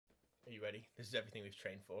you ready? This is everything we've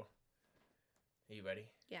trained for. Are you ready?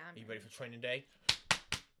 Yeah. Are you ready for training day?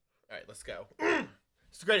 All right, let's go.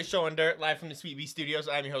 It's the Greatest Show on Dirt, live from the Sweet Bee Studios.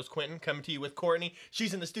 I'm your host, Quentin, coming to you with Courtney.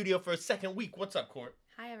 She's in the studio for a second week. What's up, Court?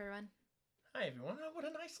 Hi, everyone. Hi, everyone. Oh, what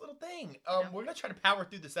a nice little thing. Yeah. We're going to try to power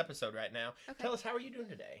through this episode right now. Okay. Tell us, how are you doing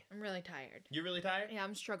today? I'm really tired. You really tired? Yeah,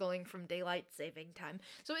 I'm struggling from daylight saving time.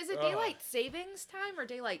 So is it daylight savings time or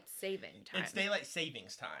daylight saving time? It's daylight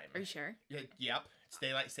savings time. Are you sure? Yep, it's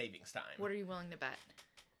daylight savings time. What are you willing to bet?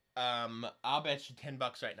 I'll bet you $10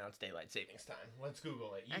 right now it's daylight savings time. Let's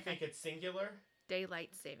Google it. You Okay. think it's singular? Daylight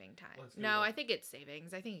saving time. Let's No, Google. I think it's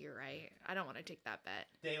savings. I think you're right. I don't want to take that bet.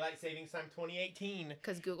 Daylight savings time 2018.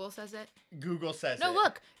 Because Google says it? Google says No, it.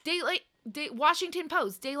 look. Washington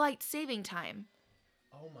Post. Daylight saving time.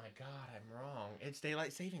 Oh my god, I'm wrong. It's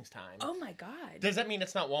daylight savings time. Oh my God. Does that mean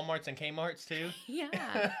it's not Walmart's and Kmart's too?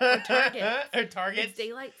 Yeah. Or Target. Or Target? It's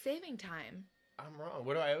daylight saving time. I'm wrong.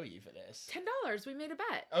 What do I owe you for this? $10. We made a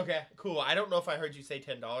bet. Okay, cool. I don't know if I heard you say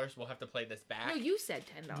 $10. We'll have to play this back. No, you said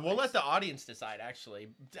 $10. We'll let the audience decide, actually.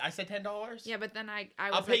 I said $10? Yeah, but then I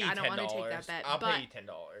I'll was pay like, you I don't $10. want to take that bet. I'll but pay you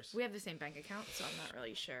 $10. we have the same bank account, so I'm not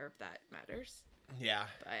really sure if that matters. Yeah.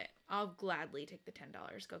 But I'll gladly take the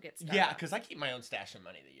 $10. Go get Starbucks. Yeah, because I keep my own stash of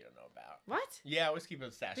money that you don't know about. What? Yeah, I always keep a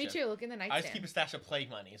stash Me of... too. Look in the I nightstand. just keep a stash of play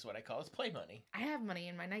money is what I call it. It's play money. I have money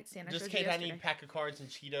in my nightstand. I Just in showed you case I yesterday. need a pack of cards and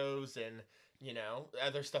Cheetos and, you know,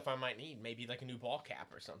 other stuff I might need. Maybe like a new ball cap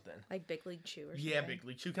or something. Like Big League Chew or something. Yeah, Big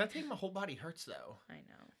League Chew. Can I tell you my whole body hurts though? I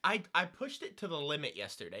know. I pushed it to the limit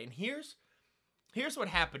yesterday, and here's what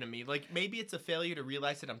happened to me. Like, maybe it's a failure to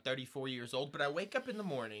realize that I'm 34 years old, but I wake up in the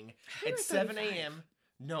morning You're at 7 35. a.m.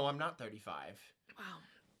 No, I'm not 35. Wow.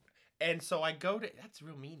 And so I go to... That's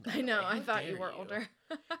real mean. by I the know. way. I How thought you dare were older.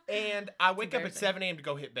 And I wake up at embarrassing. 7 a.m. to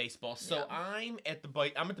go hit baseball. So Yeah. I'm at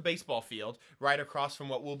the baseball field right across from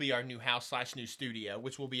what will be our new house / new studio,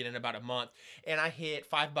 which will be in about a month. And I hit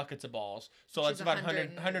 5 buckets of balls. So Which that's is about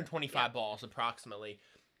 100 125 yeah. balls approximately.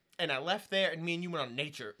 And I left there, and me and you went on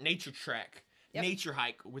nature trek, Yep. nature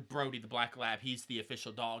hike with Brody, the black lab. He's the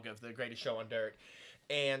official dog of the Greatest Show on Dirt.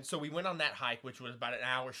 And so we went on that hike, which was about an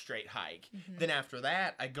hour straight hike. Mhm. Then after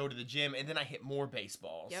that, I go to the gym, and then I hit more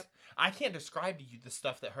baseballs. Yep. I can't describe to you the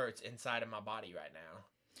stuff that hurts inside of my body right now.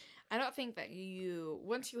 I don't think that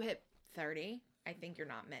once you hit 30, I think you're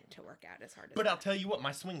not meant to work out as hard as But that. I'll tell you what,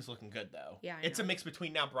 my swing's looking good, though. Yeah, I It's a know. mix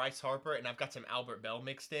between now Bryce Harper, and I've got some Albert Bell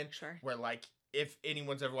mixed in. Sure. Where, like, if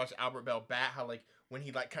anyone's ever watched Albert Bell bat, how, like, when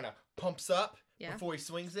he, like, kind of pumps up Yeah. before he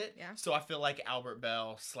swings it. Yeah. So I feel like Albert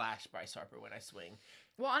Bell / Bryce Harper when I swing.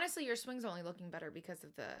 Well, honestly, your swing's only looking better because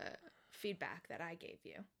of the feedback that I gave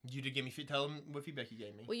you. You did give me tell them what feedback you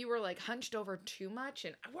gave me. Well, you were like hunched over too much,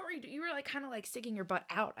 and what were you doing? You were like kind of like sticking your butt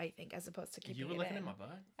out, I think, as opposed to keeping You were it looking in. at my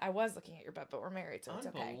butt? I was looking at your butt, but we're married, so it's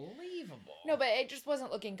okay. Unbelievable. No, but it just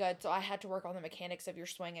wasn't looking good, so I had to work on the mechanics of your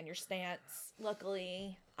swing and your stance.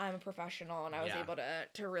 Luckily, I'm a professional, and I was Yeah. able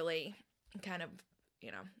to really kind of,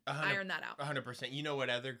 A hundred- iron that out. 100%. You know what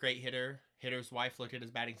other great hitter's wife looked at his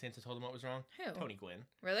batting stance and told him what was wrong? Who? Tony Gwynn.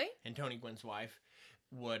 Really? And Tony Gwynn's wife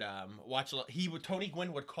would watch a lot. Tony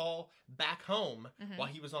Gwynn would call back home Mhm. while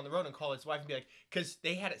he was on the road and call his wife and be like, because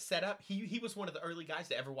they had it set up. He was one of the early guys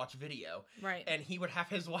to ever watch video, Right. and he would have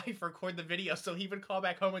his wife record the video. So he would call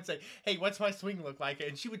back home and say, "Hey, what's my swing look like?"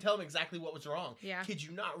 And she would tell him exactly what was wrong. Yeah. Kid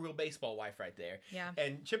you not, real baseball wife right there. Yeah.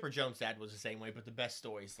 And Chipper Jones' dad was the same way, but the best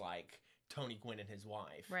stories like Tony Gwynn and his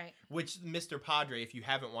wife. Right. Which Mr. Padre, if you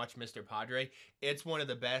haven't watched Mr. Padre, it's one of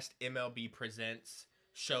the best MLB Presents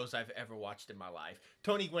shows I've ever watched in my life.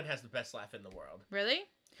 Tony Gwynn has the best laugh in the world. Really?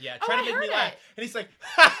 Yeah, Oh, try I to make me heard laugh. it. And he's like,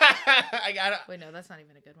 I gotta. Wait, no, that's not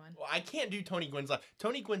even a good one. Well, I can't do Tony Gwynn's laugh.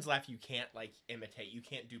 Tony Gwynn's laugh you can't like imitate. You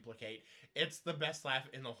can't duplicate. It's the best laugh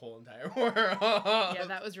in the whole entire world. Yeah,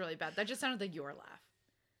 that was really bad. That just sounded like your laugh.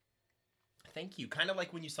 Thank you. Kind of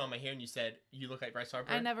like when you saw my hair and you said you look like Bryce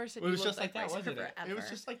Harper. I never said It you was looked just like that, Bryce wasn't Harper it? It was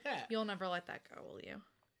ever. just like that. You'll never let that go, will you?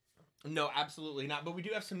 No, absolutely not. But we do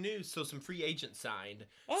have some news. So some free agents signed.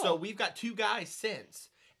 Oh. So we've got 2 guys since.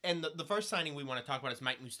 And the first signing we want to talk about is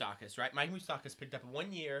Mike Moustakas, right? Mike Moustakas picked up a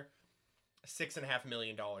 1-year, $6.5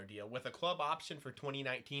 million deal with a club option for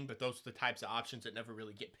 2019, but those are the types of options that never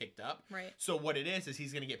really get picked up. Right. So what it is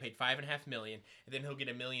he's going to get paid $5.5 million, and then he'll get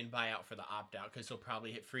 $1 million buyout for the opt-out because he'll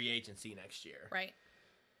probably hit free agency next year. Right.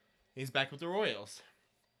 He's back with the Royals.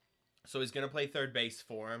 So he's going to play third base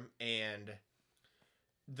for him, and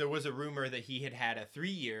there was a rumor that he had a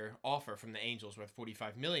 3-year offer from the Angels worth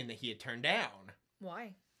 $45 million that he had turned down.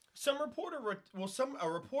 Why? A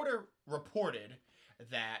reporter reported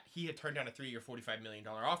that he had turned down a 3-year, $45 million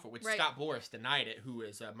offer, which Right. Scott Boras denied it, who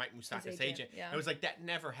is Mike Moustakas' agent. Yeah. It was like, that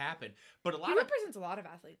never happened. But a lot He of represents a lot of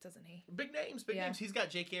athletes, doesn't he? big names. Yeah. He's got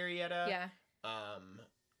Jake Arrieta. Yeah. Um,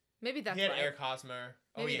 Maybe that's he had why. Eric Hosmer.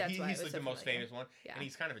 Maybe that's why it he's was like so the most familiar. famous one. Yeah. And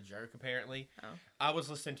he's kind of a jerk, apparently. Oh. I was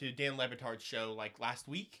listening to Dan Le Batard's show like last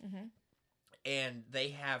week. Mm-hmm. And they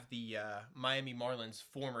have the Miami Marlins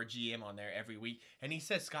former GM on there every week. And he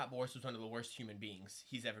says Scott Boras was one of the worst human beings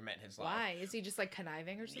he's ever met in his life. Why? Is he just like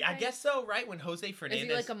conniving or something? Yeah, I guess so, right? When Jose Fernandez... Is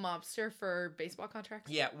he like a mobster for baseball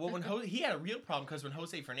contracts? Yeah, well, when he had a real problem because when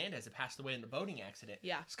Jose Fernandez had passed away in the boating accident,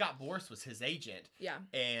 Yeah. Scott Boras was his agent. Yeah.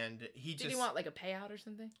 And he just... Did he want like a payout or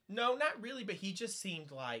something? No, not really, but he just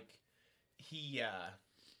seemed like he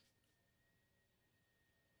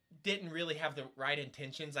didn't really have the right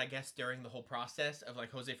intentions, I guess, during the whole process of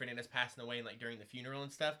like Jose Fernandez passing away and like during the funeral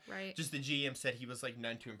and stuff. Right. Just the GM said he was like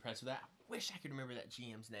none too impressed with that. I wish I could remember that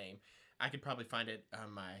GM's name. I could probably find it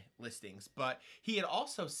on my listings. But he had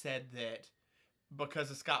also said that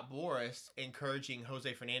because of Scott Boras encouraging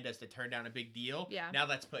Jose Fernandez to turn down a big deal, Yeah. now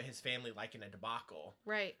that's put his family like in a debacle.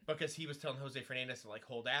 Right. Because he was telling Jose Fernandez to like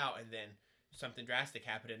hold out, and then something drastic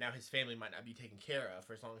happened, and now his family might not be taken care of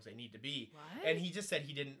for as long as they need to be. What? And he just said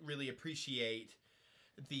he didn't really appreciate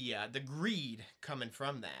the greed coming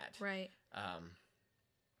from that. Right.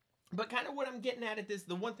 But kind of what I'm getting at this,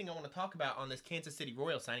 the one thing I want to talk about on this Kansas City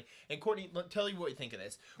Royals signing, and Courtney, tell you what you think of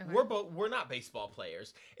this. Okay. We're not baseball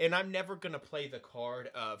players, and I'm never gonna play the card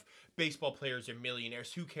of baseball players are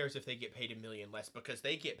millionaires. Who cares if they get paid $1 million less? Because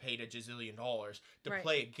they get paid $1 gazillion to Right.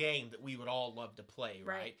 play a game that we would all love to play,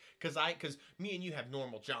 right? Right. Because me and you have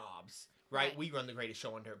normal jobs, right? Right. We run the Greatest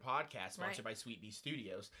Show on Dirt podcast, sponsored by Sweet Bee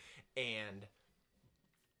Studios, and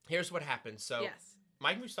here's what happened. So Yes.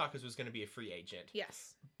 Mike Moustakas was going to be a free agent.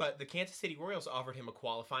 Yes. But the Kansas City Royals offered him a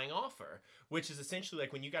qualifying offer, which is essentially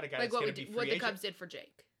like when you got a guy Like that's what going to be free what the agent. Cubs did for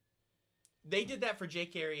Jake. They did that for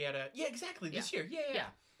Jake Arrieta. Yeah, exactly. This year. Yeah.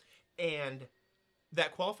 Yeah. And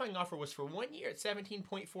that qualifying offer was for 1 year at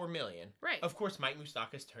 $17.4 million. Right. Of course, Mike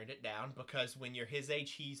Moustakas turned it down because when you're his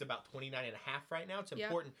age, he's about 29 and a half right now. It's Yeah.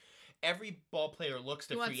 important. Every ball player looks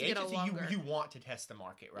to He wants free to get a agency. longer. You want to test the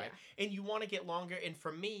market, right? And you want to get longer. And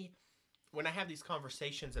for me, when I have these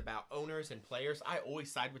conversations about owners and players, I always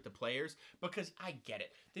side with the players because I get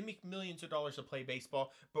it. They make millions of dollars to play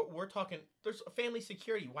baseball, but we're talking, there's family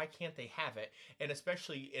security. Why can't they have it? And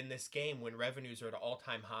especially in this game when revenues are at an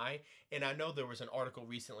all-time high. And I know there was an article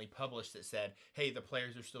recently published that said, hey, the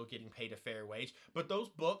players are still getting paid a fair wage. But those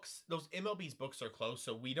books, those MLB's books are closed,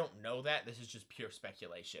 so we don't know that. This is just pure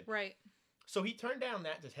speculation. Right. So he turned down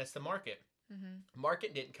that to test the market. Mm-hmm.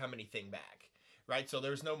 Market didn't come anything back. Right, so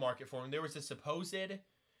there was no market for him. There was a supposed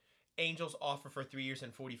Angels offer for 3 years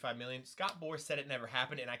and $45 million. Scott Boras said it never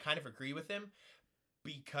happened, and I kind of agree with him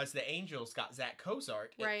because the Angels got Zach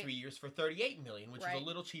Cozart at Right. 3 years for $38 million, which is Right. a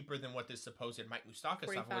little cheaper than what this supposed Mike Moustakas offer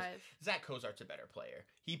was. 45. Zach Cozart's a better player.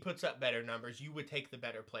 He puts up better numbers. You would take the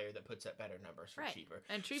better player that puts up better numbers for Right. cheaper.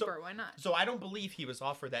 And cheaper, why not? So I don't believe he was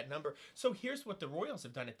offered that number. So here's what the Royals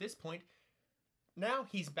have done at this point. Now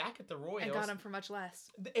he's back at the Royals. And got him for much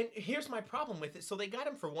less. And here's my problem with it. So they got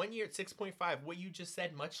him for 1 year at 6.5. What you just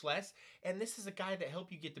said, much less. And this is a guy that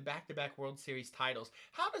helped you get the back-to-back World Series titles.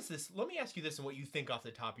 How does this? Let me ask you this, and what you think off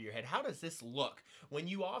the top of your head. How does this look when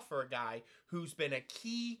you offer a guy who's been a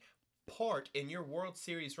key part in your World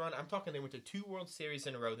Series run? I'm talking they went to 2 World Series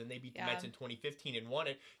in a row. Then they beat the Yeah. Mets in 2015 and won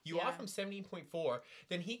it. You Yeah. offer him 17.4.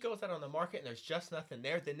 Then he goes out on the market and there's just nothing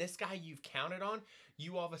there. Then this guy you've counted on,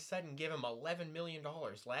 you all of a sudden give him $11 million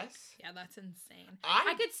less. Yeah, that's insane. I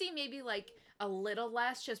I could see maybe like a little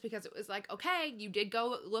less just because it was like, okay, you did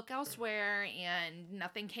go look elsewhere and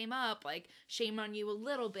nothing came up. Like, shame on you a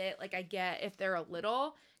little bit. Like, I get if they're a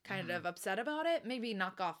little kind of upset about it, maybe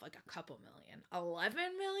knock off like a couple million.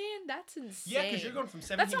 11 million? That's insane. Yeah, because you're going from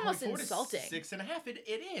 17.4 That's almost to insulting. 6.5. It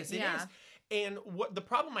is. It Yeah. is. And what the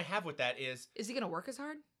problem I have with that is, Is he going to work as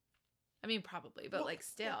hard? I mean, probably, but well, like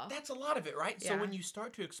still. that's a lot of it, right? So Yeah. when you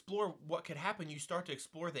start to explore what could happen, you start to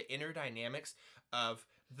explore the inner dynamics of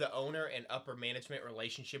the owner and upper management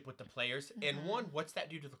relationship with the players. And Mhm. one, what's that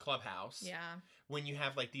do to the clubhouse? Yeah. When you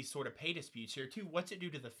have like these sort of pay disputes here. Two, what's it do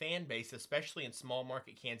to the fan base, especially in small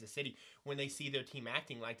market Kansas City, when they see their team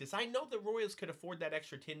acting like this? I know the Royals could afford that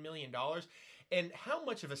extra $10 million. And how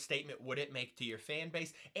much of a statement would it make to your fan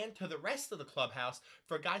base and to the rest of the clubhouse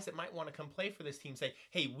for guys that might want to come play for this team? Say,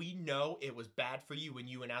 hey, we know it was bad for you when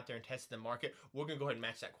you went out there and tested the market. We're going to go ahead and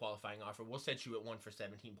match that qualifying offer. We'll set you at 1 for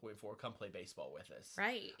 17.4. Come play baseball with us.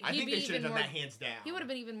 Right. I think they should have done that hands down. He would have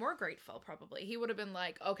been even more grateful, probably. He would have been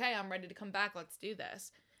like, okay, I'm ready to come back. Let's do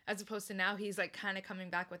this. As opposed to now he's like kind of coming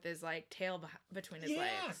back with his like tail between his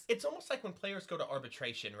legs. It's almost like when players go to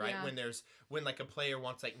arbitration, right? Yeah. When like a player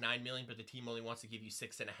wants like 9 million, but the team only wants to give you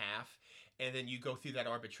 6.5, and then you go through that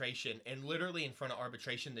arbitration, and literally in front of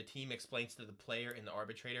arbitration, the team explains to the player and the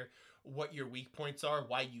arbitrator what your weak points are,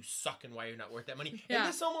 why you suck, and why you're not worth that money. Yeah. And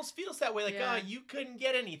this almost feels that way, like, Yeah. you couldn't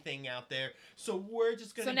get anything out there, so we're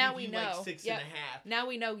just gonna now give we you know. like 6.5. Yep. Now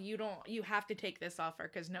we know you have to take this offer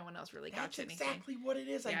because no one else really got That's you anything. exactly what it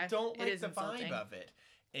is. Yeah, I don't it like is the insulting. vibe of it.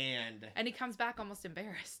 And he comes back almost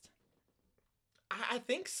embarrassed. I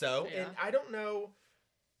think so. Yeah. And I don't know.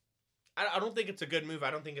 I don't think it's a good move. I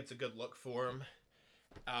don't think it's a good look for him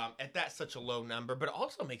at that such a low number. But it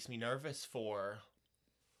also makes me nervous for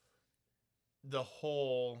the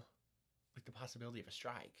whole, like, the possibility of a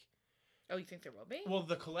strike. Oh, you think there will be? Well,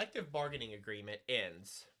 the collective bargaining agreement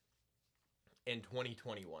ends in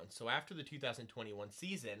 2021. So after the 2021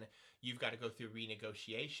 season, you've got to go through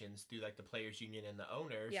renegotiations through like the players union and the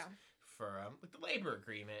owners Yeah. for like the labor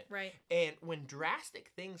agreement. Right. And when drastic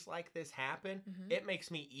things like this happen, Mhm. it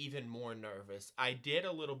makes me even more nervous. I did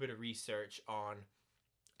a little bit of research on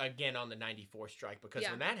the 94 strike because Yeah.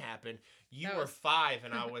 when that happened, you That were was- 5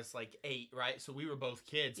 and I was like 8, right? So we were both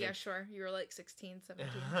kids. Yeah, and sure. You were like 16, 17.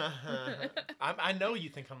 I know you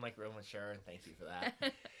think I'm like real mature, and thank you for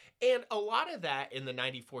that. And a lot of that in the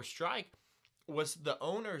 94 strike was the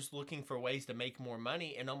owners looking for ways to make more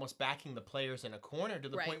money and almost backing the players in a corner to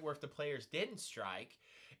the Right. point where if the players didn't strike,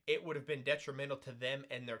 it would have been detrimental to them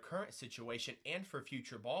and their current situation and for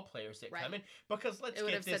future ball players that Right. come in. Because let's It would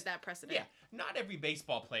get have this. set that precedent. Yeah, not every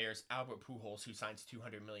baseball player is Albert Pujols who signs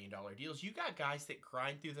 $200 million deals. You got guys that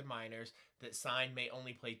grind through the minors that sign, may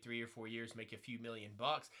only play 3 or 4 years, make a few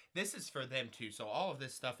 $1,000,000. This is for them too. So all of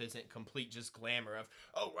this stuff isn't complete just glamour of,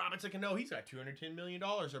 oh, Robinson Cano, he's got $210 million,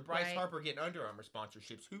 or Bryce Right. Harper getting Under Armour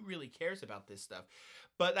sponsorships. Who really cares about this stuff?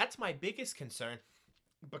 But that's my biggest concern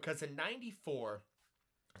because in 94,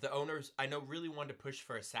 the owners, I know, really wanted to push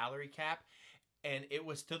for a salary cap, and it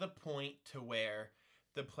was to the point to where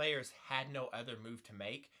the players had no other move to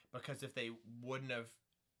make because if they wouldn't have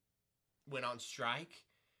went on strike,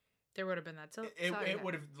 There would have been that. it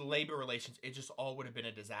would have, the labor relations, it just all would have been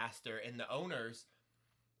a disaster. And the owners,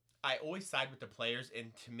 I always side with the players,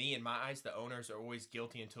 and to me, in my eyes, the owners are always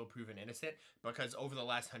guilty until proven innocent because over the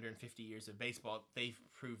last 150 years of baseball, they've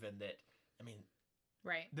proven that, I mean,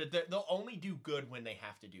 Right. they'll only do good when they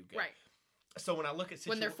have to do good. Right. So when I look at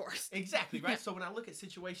When they're forced. Exactly, right? So when I look at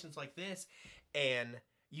situations like this and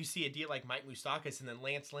you see a deal like Mike Moustakas and then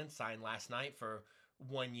Lance Lynn signed last night for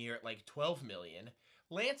 1 year at like $12 million.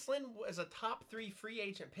 Lance Lynn was a top 3 free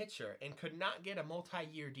agent pitcher and could not get a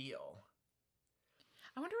multi-year deal.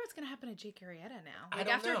 I wonder what's going to happen to Jake Arrieta now. I Like,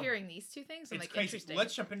 don't after know. hearing these two things, I'm It's like, crazy. interesting.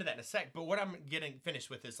 Let's jump into that in a sec. But what I'm getting finished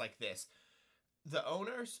with is like this. The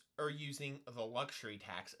owners are using the luxury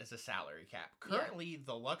tax as a salary cap. Yeah. Currently,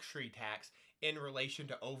 the luxury tax in relation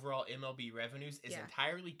to overall MLB revenues is Yeah.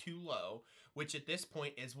 entirely too low, which at this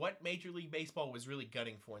point is what Major League Baseball was really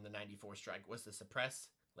gunning for in the 94 strike, was to suppress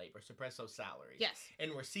labor, suppress those salaries. Yes.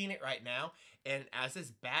 And we're seeing it right now. And as this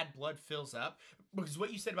bad blood fills up, because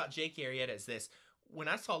what you said about Jake Arrieta is this. When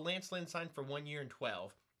I saw Lance Lynn sign for 1 year and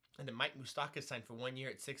 12, and then Mike Moustakas signed for 1 year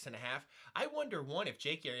at 6.5, I wonder, one, if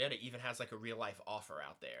Jake Arrieta even has like a real life offer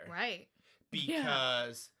out there. Right.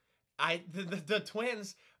 Because the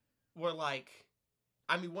Twins were like,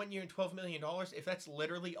 I mean, 1 year and $12 million, if that's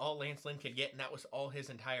literally all Lance Lynn could get and that was all his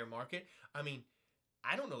entire market, I mean,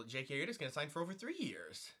 I don't know that Jake Arrieta is going to sign for over 3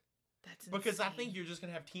 years. That's Because I insane. think you're just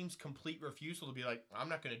going to have teams' complete refusal to be like, I'm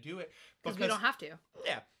not going to do it. Because we don't have to.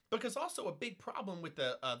 Yeah, because also a big problem with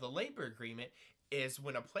the labor agreement is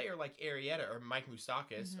when a player like Arrieta or Mike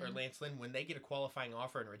Moustakas or Mhm. Lance Lynn, when they get a qualifying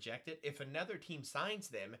offer and reject it, if another team signs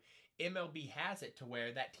them, MLB has it to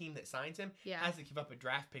where that team that signs him Yeah. has to give up a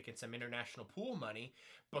draft pick and some international pool money,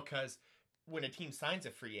 because when a team signs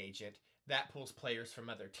a free agent, that pulls players from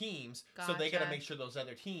other teams. So they got to Gotcha. make sure those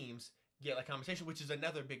other teams get like compensation, which is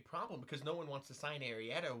another big problem because no one wants to sign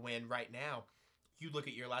Arrieta when right now you look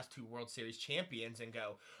at your last 2 World Series champions and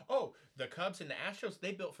go, oh, the Cubs and the Astros,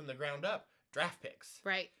 they built from the ground up draft picks,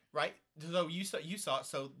 Right. right? So you saw it.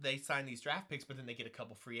 So they signed these draft picks, but then they get a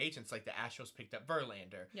couple free agents. Like the Astros picked up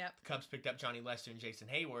Verlander. Yep. The Cubs picked up Johnny Lester and Jason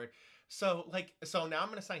Hayward. So now I'm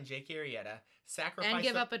going to sign Jake Arrieta, sacrifice And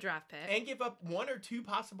give some- up a draft pick. and give up 1 or 2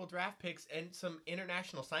 possible draft picks and some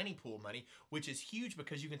international signing pool money, which is huge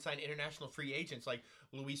because you can sign international free agents like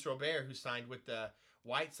Luis Robert, who signed with the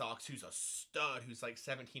White Sox, who's a stud, who's like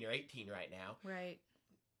 17 or 18 right now. Right.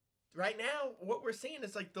 Right now, what we're seeing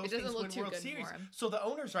is like those It doesn't things look win too World good Series. for 'em. So the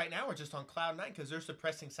owners right now are just on cloud 9 because they're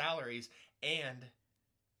suppressing salaries and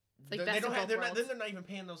It's like they best don't of have. both They're worlds. not even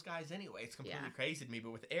paying those guys anyway. It's completely Yeah. crazy to me.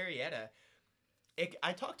 But with Arrieta,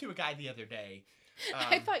 I talked to a guy the other day.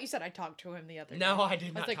 I thought you said I talked to him the other day. No, I did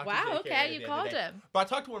I not. was like, talk wow, to Jake okay, Arrieta you the called other day. him. But I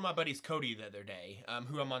talked to one of my buddies, Cody, the other day,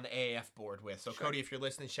 who I'm on the AAF board with. So Sure. Cody, if you're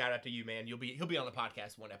listening, shout out to you, man. He'll be on the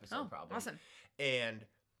podcast one episode Oh, probably. awesome. And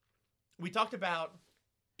we talked about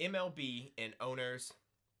MLB and owners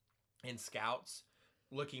and scouts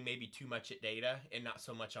looking maybe too much at data and not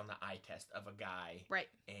so much on the eye test of a guy Right.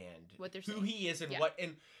 and What they're who saying. he is and Yeah. what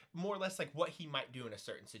and more or less like what he might do in a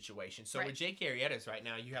certain situation. So Right. with Jake Arrieta's right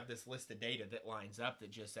now, you have this list of data that lines up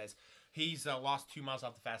that just says he's lost 2 miles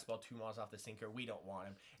off the fastball, 2 miles off the sinker. We don't want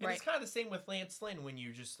him. And Right. it's kind of the same with Lance Lynn when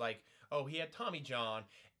you're just like, oh, he had Tommy John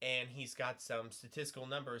and he's got some statistical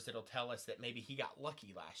numbers that'll tell us that maybe he got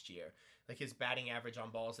lucky last year. Like his batting average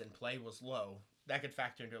on balls in play was low. That could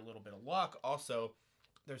factor into a little bit of luck. Also,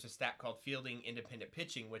 there's a stat called fielding independent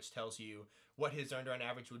pitching, which tells you what his earned run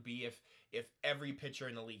average would be if every pitcher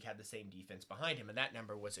in the league had the same defense behind him, and that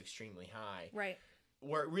number was extremely high. Right.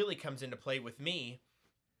 Where it really comes into play with me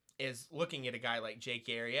is looking at a guy like Jake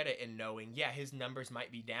Arrieta and knowing, yeah, his numbers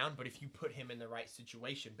might be down, but if you put him in the right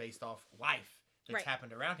situation based off life that's Right.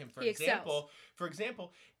 happened around him, for He excels.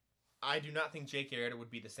 example, I do not think Jake Arrieta would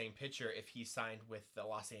be the same pitcher if he signed with the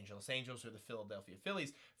Los Angeles Angels or the Philadelphia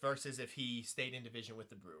Phillies versus if he stayed in division with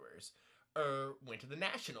the Brewers or went to the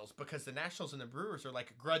Nationals, because the Nationals and the Brewers are like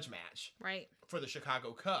a grudge match Right. for the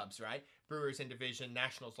Chicago Cubs, right? Brewers in division,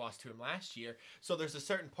 Nationals lost to him last year. So there's a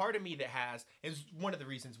certain part of me that has, is one of the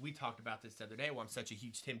reasons we talked about this the other day why I'm such a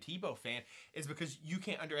huge Tim Tebow fan, is because you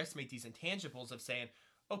can't underestimate these intangibles of saying,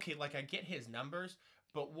 okay, like I get his numbers,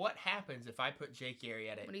 but what happens if I put Jake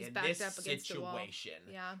Arrieta When he's in backed this up against the wall. situation,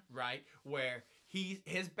 Yeah. right? Where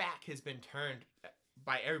his back has been turned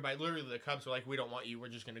by everybody. Literally, the Cubs were like, we don't want you. We're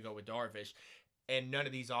just going to go with Darvish. And none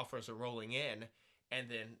of these offers are rolling in. And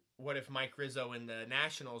then what if Mike Rizzo and the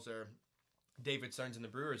Nationals or David Stearns and the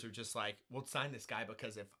Brewers are just like, we'll sign this guy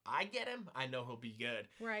because if I get him, I know he'll be good.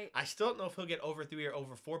 Right. I still don't know if he'll get over 3 or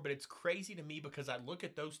over 4, but it's crazy to me because I look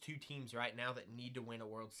at those two teams right now that need to win a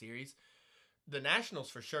World Series. The Nationals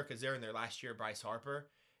for sure, because they're in their last year, Bryce Harper.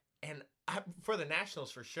 And for the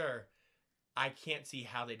Nationals for sure, I can't see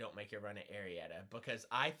how they don't make a run at Arrieta because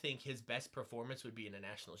I think his best performance would be in a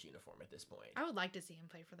Nationals uniform at this point. I would like to see him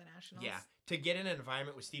play for the Nationals. Yeah, to get in an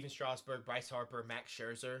environment with Steven Strasburg, Bryce Harper, Max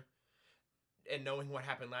Scherzer, and knowing what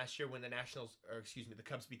happened last year when the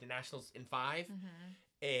Cubs beat the Nationals in 5,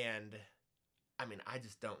 Mm-hmm. and I mean, I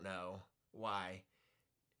just don't know why.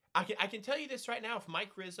 I can tell you this right now: if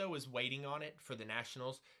Mike Rizzo is waiting on it for the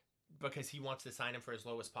Nationals because he wants to sign him for as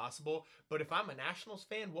low as possible, but if I'm a Nationals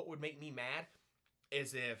fan, what would make me mad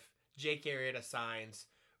is if Jake Arrieta signs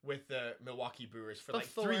with the Milwaukee Brewers for like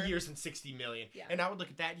 3 years and $60 million, Yeah. and I would look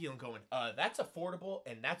at that deal and going, that's affordable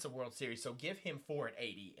and that's a World Series, so give him 4 and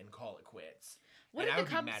 80 and call it quits. What And I did would the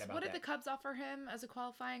be Cubs? mad about What did that. the Cubs offer him as a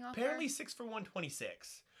qualifying offer? Apparently 6 for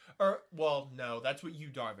 126. Or, well, no, that's what Yu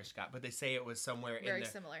Darvish got, but they say it was somewhere Very in the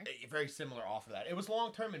similar. a very similar offer that. It was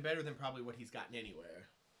long term and better than probably what he's gotten anywhere.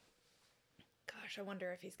 Gosh, I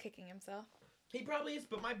wonder if he's kicking himself. He probably is,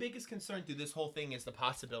 but my biggest concern through this whole thing is the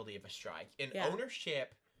possibility of a strike. In Yeah.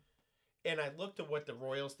 ownership, and I looked at what the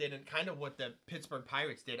Royals did and kind of what the Pittsburgh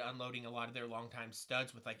Pirates did, unloading a lot of their longtime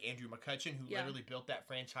studs with like Andrew McCutchen, who Yeah. literally built that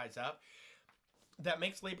franchise up. That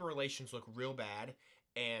makes labor relations look real bad,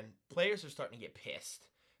 and players are starting to get pissed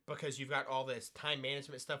because you've got all this time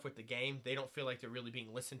management stuff with the game. They don't feel like they're really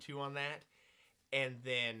being listened to on that. And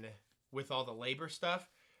then with all the labor stuff,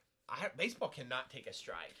 baseball cannot take a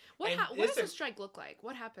strike. What And what does listen, a strike look like?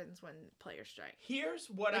 What happens when players strike? Here's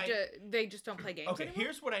what Like, I... they just don't play games Okay, anymore?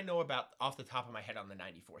 here's what I know about off the top of my head on the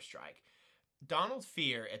 94 strike. Donald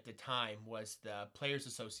Fear at the time was the Players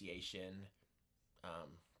Association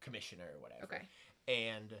commissioner or whatever. Okay.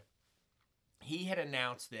 And he had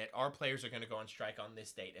announced that our players are going to go on strike on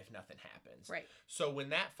this date if nothing happens. Right. So when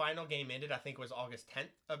that final game ended, I think it was August 10th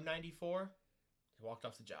of 94, he walked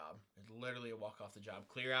off the job. It's literally a walk off the job.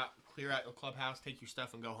 Clear out the clubhouse, take your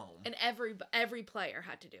stuff, and go home. And every player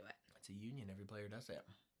had to do it. It's a union. Every player does it.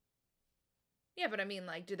 Yeah, but I mean,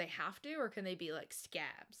 like, do they have to, or can they be like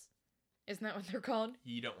scabs? Isn't that what they're called?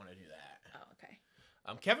 You don't want to do that. Oh,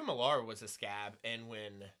 okay. Kevin Millar was a scab, and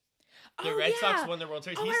when the Red Sox won the World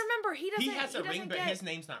Series, Oh, I remember. He he doesn't. has a ring, doesn't but get, his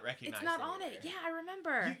name's not recognized. It's not on it. anywhere. Yeah, I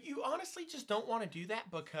remember. You honestly just don't want to do that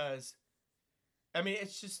because, I mean,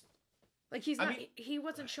 it's just... Like he's I not. mean- He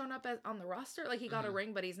wasn't shown up as on the roster. Like he got a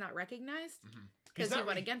ring, but he's not recognized He's because he not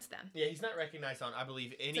went re- against them. Yeah, he's not recognized on, I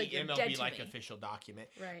believe, any like you're dead MLB to like me. official document.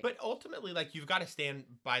 Right. But ultimately, like, you've got to stand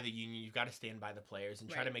by the union. You've got to stand by the players and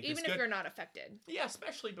try to make Even this if good. you're not affected. Yeah,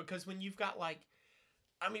 especially because when you've got like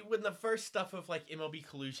I mean, when the first stuff of like MLB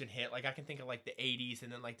collusion hit, like I can think of like the '80s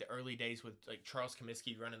and then like the early days with like Charles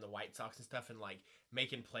Comiskey running the White Sox and stuff, and like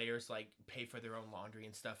making players like pay for their own laundry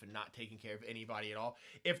and stuff and not taking care of anybody at all.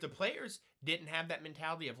 If the players didn't have that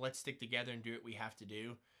mentality of let's stick together and do what we have to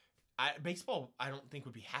do, baseball I don't think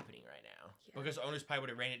would be happening right now, because owners probably would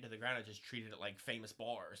have ran it to the ground and just treated it like famous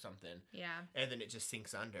bar or something. Yeah. And then it just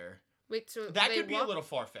sinks under. Wait, so that could be a little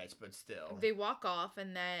far fetched, but still. They walk off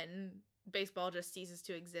and then baseball just ceases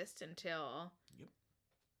to exist until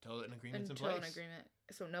an agreement's in place.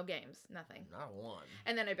 So no games, nothing. Not one.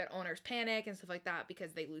 And then I bet owners panic and stuff like that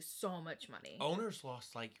because they lose so much money. Owners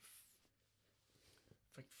lost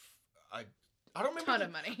I don't remember. Ton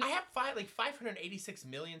of money. I have 586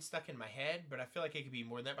 million stuck in my head, but I feel like it could be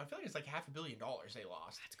more than that. But I feel like it's like $500 million they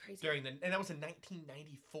lost. That's crazy. And that was in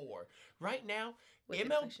 1994. Right now,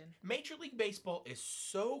 Major League Baseball is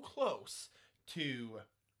so close to,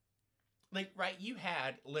 like, right, you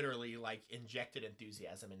had literally like injected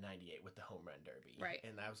enthusiasm in '98 with the home run derby, right?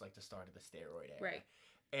 And that was like the start of the steroid era, right?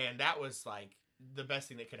 And that was like the best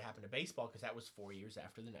thing that could happen to baseball, because that was 4 years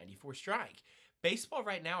after the '94 strike. Baseball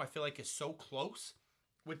right now, I feel like, is so close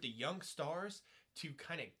with the young stars to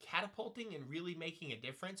kind of catapulting and really making a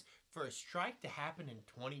difference. For a strike to happen in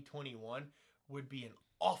 2021 would be an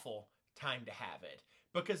awful time to have it.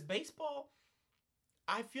 Because baseball,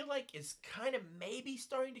 I feel like, is kind of maybe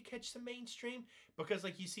starting to catch some mainstream. Because,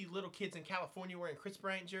 like, you see little kids in California wearing Chris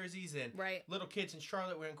Bryant jerseys and little kids in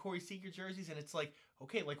Charlotte wearing Corey Seager jerseys. And it's like,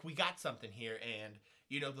 okay, like, we got something here. And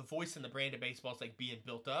you know, the voice and the brand of baseball is like being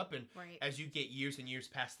built up. And as you get years and years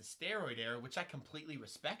past the steroid era, which I completely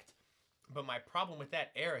respect, but my problem with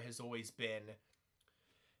that era has always been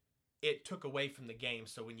it took away from the game.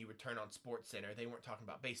 So when you would turn on SportsCenter, they weren't talking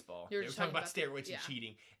about baseball. They were talking about steroids and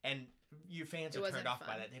cheating. And your fans are turned off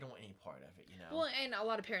by that. They don't want any part of it, you know? Well, and a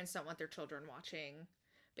lot of parents don't want their children watching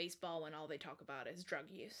baseball when all they talk about is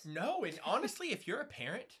drug use. No, and honestly, if you're a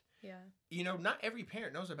parent... Yeah. You know, not every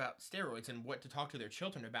parent knows about steroids and what to talk to their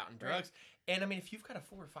children about and drugs. And I mean, if you've got a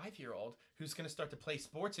 4 or 5 year old who's going to start to play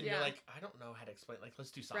sports and you're like, I don't know how to explain, like,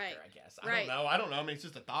 let's do soccer, I guess. I don't know. I mean, it's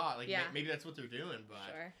just a thought. Like, maybe that's what they're doing.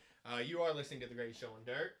 But you are listening to The Greatest Show on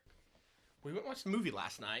Dirt. We went and watched the movie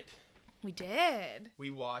last night. We did.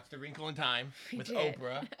 We watched A Wrinkle in Time with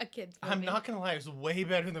Oprah. A kid's movie. I'm not going to lie, it was way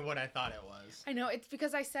better than what I thought it was. I know. It's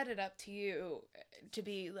because I set it up to you to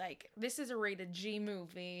be like, this is a rated G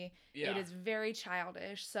movie. Yeah. It is very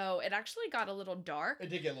childish. So it actually got a little dark.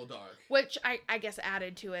 It did get a little dark. Which I guess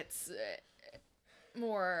added to its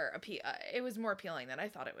more appeal. It was more appealing than I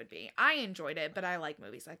thought it would be. I enjoyed it, but I like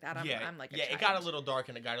movies like that. I'm like a child. It got a little dark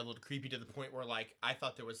and it got a little creepy to the point where, like, I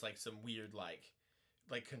thought there was, like, some weird, like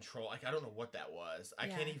control. Like, I don't know what that was. I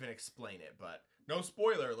can't even explain it, but no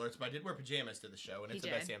spoiler alerts, but I did wear pajamas to the show, and it's the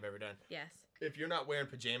best thing I've ever done. Yes. If you're not wearing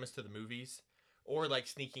pajamas to the movies, or, like,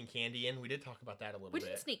 sneaking candy in, we did talk about that a little bit. We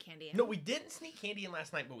didn't sneak candy in. No, we didn't sneak candy in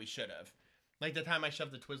last night, but we should have. Like, the time I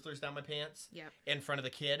shoved the Twizzlers down my pants in front of the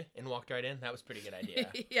kid and walked right in, that was a pretty good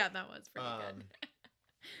idea. Yeah, that was pretty good.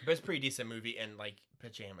 But it's a pretty decent movie, and, like,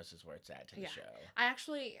 pajamas is where it's at to the show. I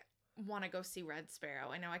actually want to go see Red Sparrow.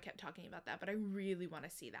 I know I kept talking about that, but I really want to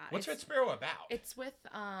see that. What's Red Sparrow about? It's with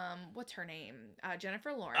what's her name?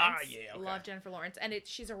 Jennifer Lawrence. Ah, yeah, okay. Love Jennifer Lawrence, and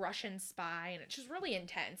she's a Russian spy, and it's just really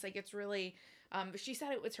intense. Like, it's really she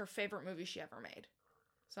said it was her favorite movie she ever made.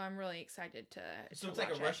 So I'm really excited to. So it's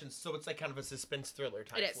like a Russian. So it's like kind of a suspense thriller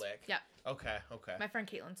type flick. Yeah. Okay. My friend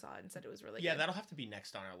Caitlin saw it and said it was really good. Yeah, that'll have to be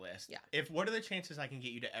next on our list. Yeah. What are the chances I can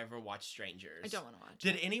get you to ever watch Strangers? I don't want to watch.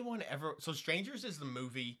 Did anyone ever? So Strangers is the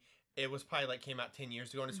movie. It was probably like came out 10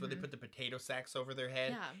 years ago, and it's where they put the potato sacks over their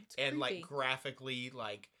head. Yeah, it's and creepy. like graphically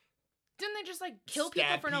like. Didn't they just like kill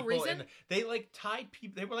people for no reason? They like tied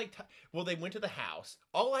people. They were like, well, they went to the house.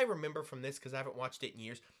 All I remember from this, because I haven't watched it in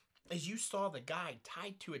years, is you saw the guy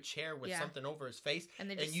tied to a chair with something over his face,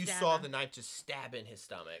 and you saw the knife just stab in his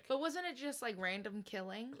stomach. But wasn't it just like random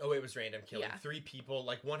killing? Oh, it was random killing. Yeah. 3 people,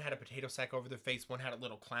 like one had a potato sack over their face, one had a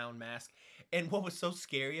little clown mask. And what was so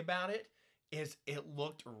scary about it is it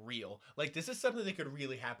looked real. Like, this is something that could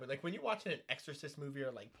really happen. Like, when you're watching an Exorcist movie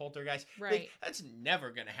or like Poltergeist, like, that's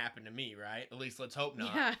never gonna happen to me, right? At least let's hope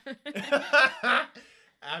not. Yeah.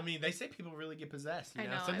 I mean, they say people really get possessed. You know?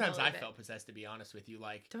 I know. Sometimes I felt possessed, to be honest with you.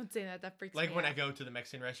 Like, don't say that. That freaks me out. Like when I go to the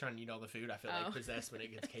Mexican restaurant and eat all the food, I feel like possessed when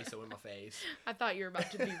it gets queso in my face. I thought you were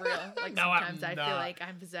about to be real. Like, no, sometimes I feel like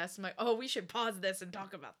I'm possessed. I'm like, oh, we should pause this and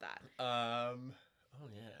talk about that. Oh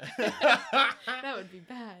yeah. That would be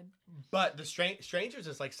bad. But the Strangers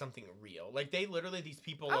is like something real. Like, they literally, these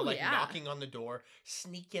people are like knocking on the door,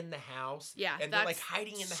 sneak in the house, and they're like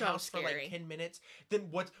hiding in the house for like 10 minutes.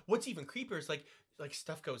 Then what's even creepier is like like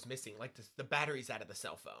stuff goes missing, like the battery's out of the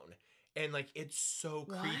cell phone, and like it's so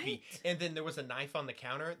creepy. What? And then there was a knife on the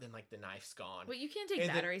counter, then like the knife's gone. But you can't take And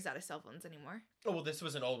then- batteries out of cell phones anymore. Oh well, this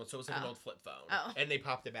was an old one, so it was like an Oh. old flip phone, Oh. and they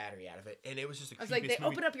popped the battery out of it, and it was just a I was like, they creepiest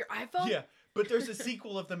movie. open up your iPhone? Yeah, but there's a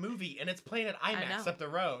sequel of the movie, and it's playing at IMAX know. up the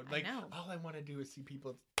road. I Like, know. all I want to do is see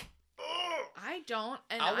people. I don't,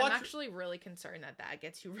 and I'll I'm watch- actually really concerned that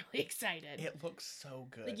gets you really excited. It looks so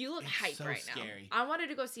good. Like, you look It's hyped so right scary. now. I wanted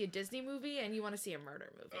to go see a Disney movie, and you want to see a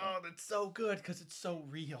murder movie. Oh, that's so good because it's so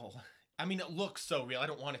real. I mean, it looks so real. I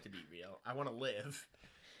don't want it to be real. I want to live.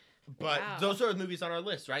 But Wow. those are the movies on our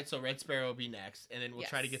list, right? So Red Sparrow will be next, and then we'll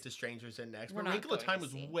try to Yes. get to Strangers in next. We're But not Wrinkle of going Time to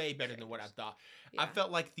was see way better than what I thought. I Yeah.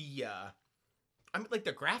 felt like like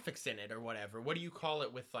the graphics in it or whatever. What do you call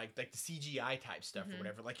it with like the CGI type stuff or Mhm.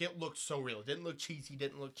 whatever? Like it looked so real. It didn't look cheesy.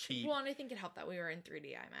 Didn't look cheap. Well, and I think it helped that we were in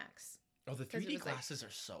 3D IMAX. Oh, the 'cause it 3D was, like- glasses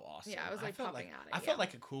are so awesome. Yeah, I was, like, felt popping out at I you. felt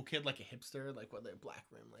like a cool kid, like a hipster, like with their black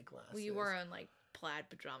rim like glasses. Well, you were in like plaid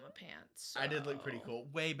pajama pants. I did look pretty so- cool.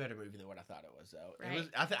 Way better movie than what I thought it was, though. It Right. was.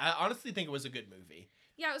 I honestly think it was a good movie.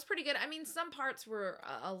 Yeah, it was pretty good. I mean, some parts were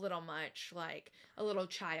a little much, like a little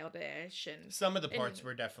childish, and Some of the parts And-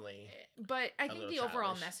 were definitely. but I think little the overall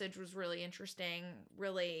childish. message was really interesting,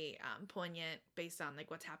 really poignant based on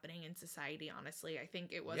like what's happening in society. Honestly, I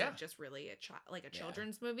think it wasn't Yeah. just really a Yeah.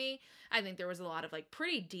 children's movie. I think there was a lot of like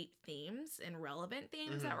pretty deep themes and relevant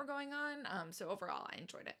themes that Mhm. were going on. So overall, I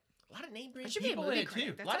enjoyed it. A lot of name brand I should be a people in movie it critic.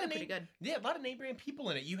 too. That A lot of sounded pretty name, good. yeah, a lot of name brand people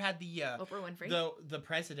in it. You had the Oprah Winfrey. the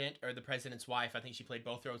president or the president's wife. I think she played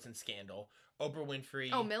both roles in Scandal. Oprah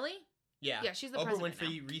Winfrey. Oh, Millie? yeah, Yeah, she's the Oprah president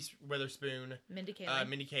Winfrey, Reese Witherspoon, Mindy Kaling.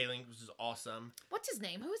 Mindy Kaling, which is awesome. What's his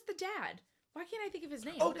name? Who's the dad? Why can't I think of his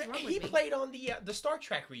name? Oh, What is wrong he with me? played on the Star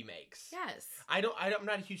Trek remakes. Yes. I'm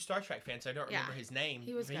not a huge Star Trek fan, so I don't remember Yeah, his name.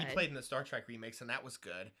 he was but he good. played in the Star Trek remakes, and that was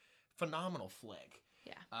good. Phenomenal flick.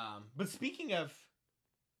 Yeah. But speaking of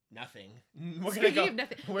nothing, we're Speaking gonna go. of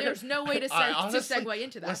nothing, we're there's no way to, I honestly- segue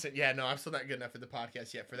into that. Listen, yeah, no, I'm still not good enough for the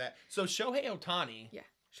podcast yet for that. So Shohei Ohtani, Yeah,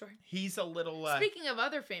 sure. he's a little Speaking of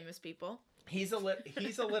other famous people, he's a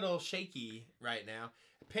little shaky right now.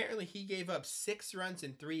 Apparently, he gave up 6 runs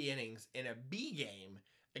in 3 innings in a B game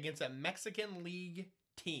against a Mexican League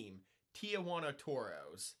team, Tijuana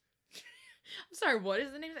Toros. I'm sorry, what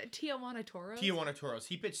is the name of that? Tijuana Toros? Tijuana Toros.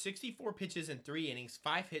 He pitched 64 pitches in 3 innings,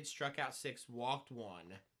 5 hits, struck out 6, walked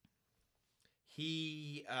 1.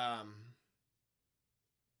 He, I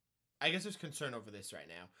guess there's concern over this right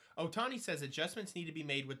now. Ohtani says adjustments need to be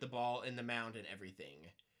made with the ball in the mound and everything.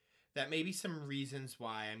 That may be some reasons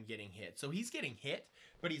why I'm getting hit. So he's getting hit,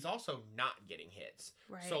 but he's also not getting hits.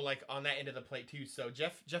 Right. So like on that end of the plate too. So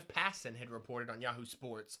Jeff Passan had reported on Yahoo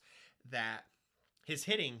Sports that his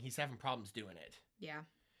hitting, he's having problems doing it. Yeah.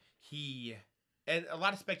 And a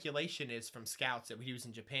lot of speculation is from scouts that when he was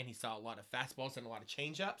in Japan, he saw a lot of fastballs and a lot of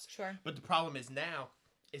changeups. Sure. But the problem is now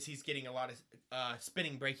is he's getting a lot of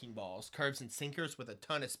spinning breaking balls, curves and sinkers with a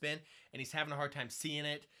ton of spin, and he's having a hard time seeing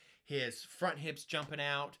it. His front hip's jumping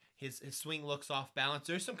out. His swing looks off balance.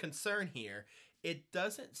 There's some concern here. It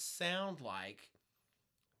doesn't sound like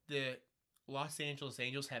the Los Angeles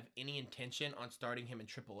Angels have any intention on starting him in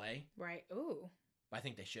AAA. Right. Ooh. But I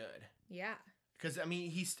think they should. Yeah. Because, I mean,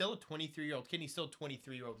 he's still a 23-year-old kid. He's still a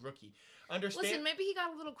 23-year-old rookie. Understand? Listen, maybe he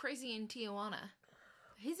got a little crazy in Tijuana.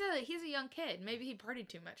 He's a young kid. Maybe he partied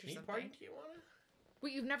too much or He something. partied in Tijuana?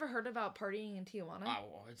 Wait, you've never heard about partying in Tijuana?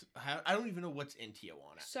 Oh, I don't even know what's in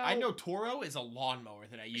Tijuana. So- I know Toro is a lawnmower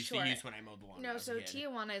that I used Sure. to use when I mowed the lawn. when I No, was so a kid.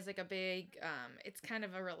 Tijuana is like a big, it's kind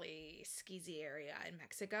of a really skeezy area in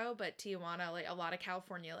Mexico, but Tijuana, like a lot of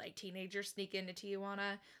California, like teenagers sneak into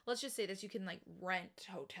Tijuana. Let's just say this, you can like rent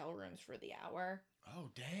hotel rooms for the hour. Oh,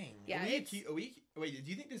 dang. Yeah, Wait, do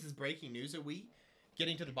you think this is breaking news? Are we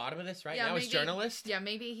getting to the bottom of this right Yeah, now as maybe- journalists? Yeah,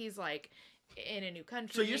 maybe he's like in a new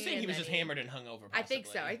country. So you're saying he and was then just hammered and hungover, possibly? I think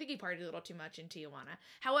so. I think he partied a little too much in Tijuana.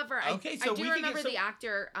 However, Okay, I so we do could remember get the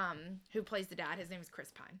actor who plays the dad. His name is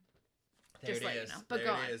Chris Pine. There just it let you is. know. But there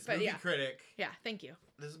go it on. is. But Movie yeah. critic. Yeah, thank you.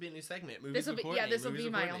 This will be a new segment. Movies This will with be Courtney. this will Movies be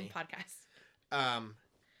with my Courtney. own podcast.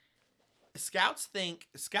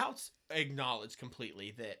 Scouts acknowledge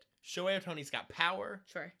completely that Shohei Ohtani's got power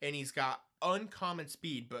Sure. and he's got uncommon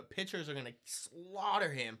speed, but pitchers are going to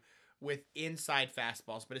slaughter him with inside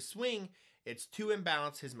fastballs. But his swing, it's too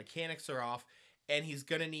imbalanced, his mechanics are off, and he's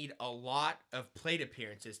going to need a lot of plate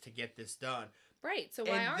appearances to get this done. Right. So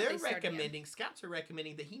why And aren't they're they starting him? scouts are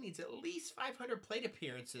recommending that he needs at least 500 plate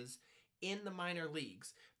appearances in the minor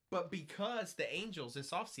leagues. But because the Angels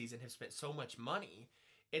this offseason have spent so much money,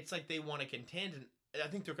 it's like they want to contend, and I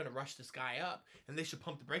think they're going to rush this guy up, and they should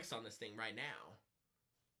pump the brakes on this thing right now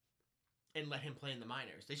and let him play in the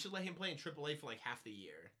minors. They should let him play in AAA for like half the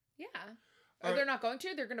year. Yeah. Oh, they're not going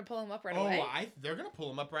to? They're going to pull him up right Oh, away? they're going to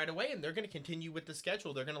pull him up right away, and they're going to continue with the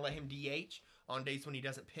schedule. They're going to let him DH on days when he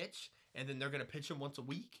doesn't pitch, and then they're going to pitch him once a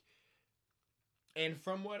week. And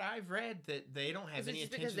from what I've read, that they don't have any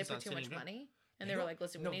intentions on because they put too much money? And they were like,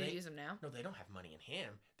 listen, we need to use him now? No, they don't have money in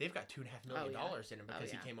him. They've got $2.5 million in him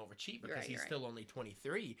because he came over cheap because he's still only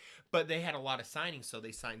 23. But they had a lot of signings, so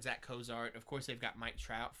they signed Zach Cozart. Of course, they've got Mike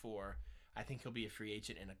Trout for, I think he'll be a free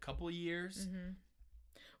agent in a couple of years. Mm-hmm.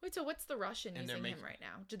 Wait, so what's the rush in using him right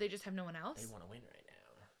now? Do they just have no one else? They want to win right now.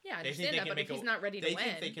 Yeah, I understand that, but if he's not ready to win... They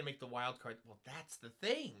think they can make the wild card. Well, that's the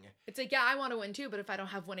thing. It's like, yeah, I want to win too, but if I don't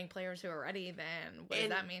have winning players who are ready, then what does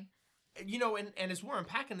that mean? You know, and as we're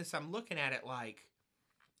unpacking this, I'm looking at it like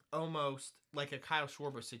almost like a Kyle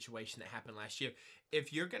Schwarber situation that happened last year.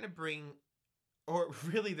 If you're going to bring... Or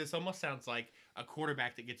really, this almost sounds like a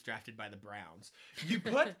quarterback that gets drafted by the Browns. If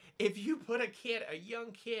you put a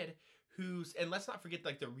young kid who's, and let's not forget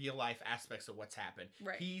like the real life aspects of what's happened.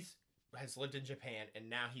 Right. Has lived in Japan and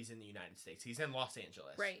now he's in the United States. He's in Los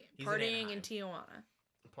Angeles. Right. He's Partying in Tijuana.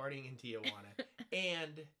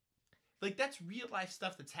 And like that's real life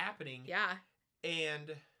stuff that's happening. Yeah.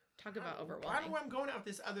 And talk about overwhelming. I don't know where I'm going out with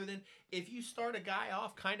this other than if you start a guy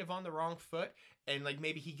off kind of on the wrong foot and like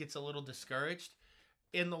maybe he gets a little discouraged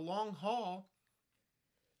in the long haul,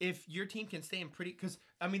 if your team can stay in because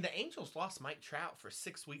I mean the Angels lost Mike Trout for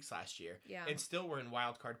 6 weeks last year, and still were in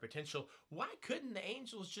wild card potential. Why couldn't the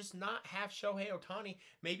Angels just not have Shohei Ohtani?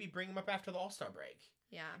 Maybe bring him up after the All-Star break,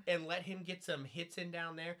 and let him get some hits in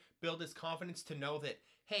down there, build his confidence to know that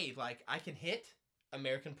hey, like I can hit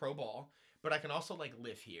American Pro Ball, but I can also like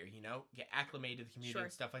live here, you know, get acclimated to the community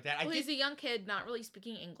and stuff like that. Well, he's a young kid, not really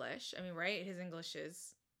speaking English. I mean, right? His English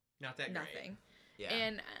is not that nothing. Great. Yeah.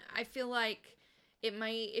 And I feel like it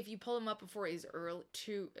might, if you pull him up before he's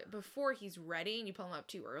ready and you pull him up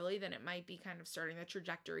too early, then it might be kind of starting the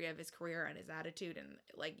trajectory of his career and his attitude and,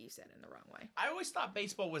 like you said, in the wrong way. I always thought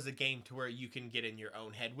baseball was a game to where you can get in your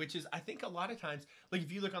own head, which is, I think a lot of times, like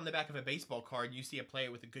if you look on the back of a baseball card, you see a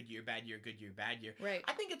player with a good year, bad year, good year, bad year. Right.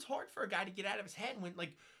 I think it's hard for a guy to get out of his head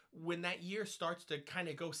when that year starts to kind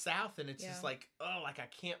of go south and it's just like, oh, like I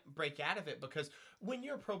can't break out of it because when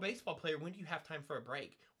you're a pro baseball player, when do you have time for a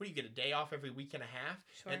break? What do you get, a day off every week and a half?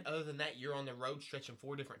 Sure. And other than that, you're on the road stretching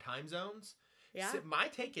 4 different time zones. Yeah. So my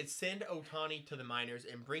take is send Ohtani to the minors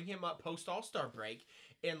and bring him up post All-Star break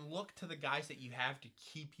and look to the guys that you have to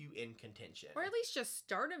keep you in contention. Or at least just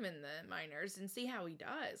start him in the minors and see how he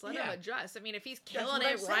does. Let him adjust. I mean, if he's killing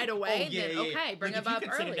it right away, then okay, bring him up earlier. If you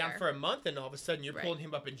can sit him down for a month and all of a sudden you're pulling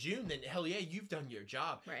him up in June, then hell yeah, you've done your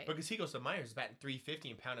job. Right. Because he goes to minors batting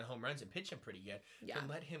 .350 and pounding home runs and pitching pretty good. Yeah. Then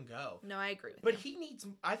let him go. No, I agree with you.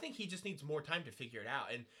 But I think he just needs more time to figure it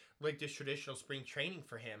out. And like this traditional spring training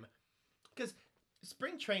for him. Because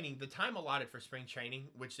spring training, the time allotted for spring training,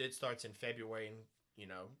 which it starts in February and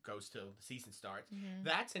goes till the season starts. Mm-hmm.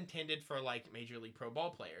 That's intended for like Major League Pro ball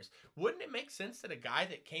players. Wouldn't it make sense that a guy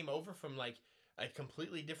that came over from like a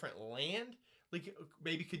completely different land, like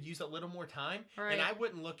maybe could use a little more time? Right. And I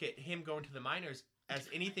wouldn't look at him going to the minors as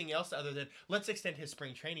anything else other than let's extend his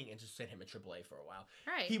spring training and just send him a AAA for a while.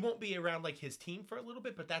 Right. He won't be around like his team for a little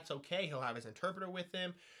bit, but that's okay. He'll have his interpreter with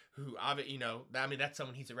him, who I mean that's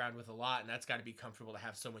someone he's around with a lot, and that's got to be comfortable to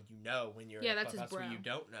have someone when you're in a clubhouse where you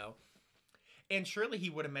don't know. And surely he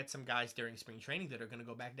would have met some guys during spring training that are going to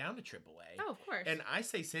go back down to AAA. Oh, of course. And I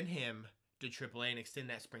say send him to AAA and extend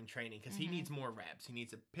that spring training because he needs more reps. He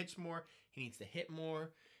needs to pitch more. He needs to hit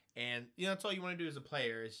more. And, that's all you want to do as a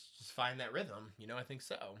player is just find that rhythm. I think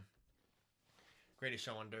so. Greatest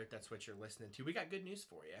Show on Dirt, that's what you're listening to. We got good news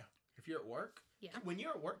for you. If you're at work, when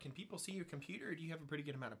you're at work, can people see your computer or do you have a pretty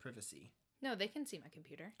good amount of privacy? No, they can see my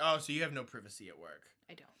computer. Oh, so you have no privacy at work.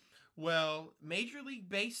 I don't. Well, Major League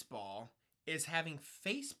Baseball is having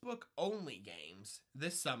Facebook-only games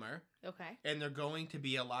this summer. Okay. And they're going to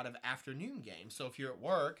be a lot of afternoon games. So if you're at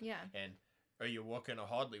work, and are you working or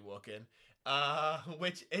hardly working,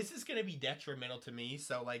 which this is going to be detrimental to me.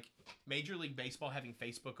 So like Major League Baseball having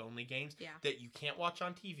Facebook-only games that you can't watch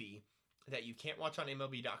on TV, that you can't watch on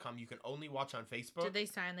MLB.com, you can only watch on Facebook. Did they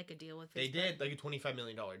sign like a deal with Facebook? They did, like a $25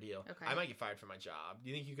 million deal. Okay. I might get fired from my job. Do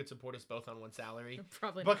you think you could support us both on one salary?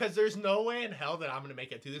 Probably not. Because there's no way in hell that I'm going to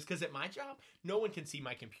make it through this. Because at my job, no one can see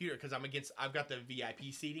my computer because I've got the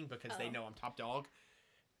VIP seating because they know I'm top dog.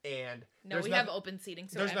 And we have open seating,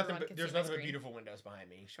 so there's everyone can see there's my nothing but screen. beautiful windows behind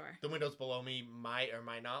me. Sure. The windows below me might or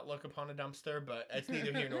might not look upon a dumpster, but it's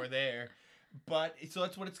neither here nor there. But so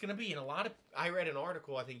that's what it's going to be. And I read an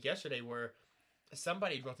article I think yesterday where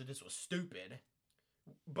somebody wrote that this was stupid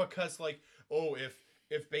because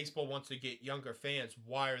if baseball wants to get younger fans,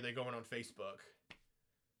 why are they going on Facebook?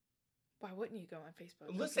 Why wouldn't you go on Facebook?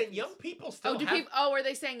 I'm Listen, confused. young people still have... Are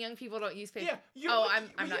they saying young people don't use Facebook? Yeah.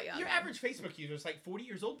 I'm not young. Your average Facebook user is like 40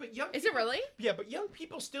 years old, but young Is people, it really? Yeah, but young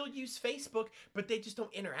people still use Facebook, but they just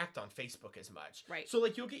don't interact on Facebook as much. Right. So,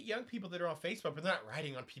 like, you'll get young people that are on Facebook, but they're not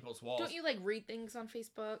writing on people's walls. Don't you, like, read things on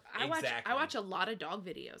Facebook? Exactly. I watch a lot of dog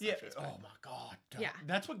videos on Facebook. Oh, my God. Yeah.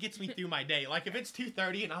 That's what gets me through my day. Like, if it's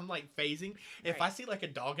 2:30 and I'm, like, phasing, if Right. I see, like, a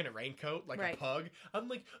dog in a raincoat, like Right. a pug, I'm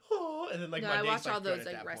like, oh, and then, like, No, my I day's, watch like, all good those,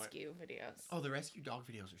 at like, that point. rescue videos. Oh, the rescue dog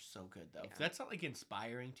videos are so good, though. Yeah. If that's not, like,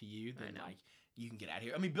 inspiring to you, I then, know. like, you can get out of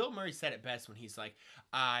here. I mean, Bill Murray said it best when he's like,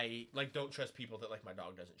 don't trust people that, like, my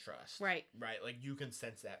dog doesn't trust. Right. Right? Like, you can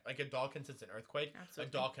sense that. Like, a dog can sense an earthquake. Absolutely.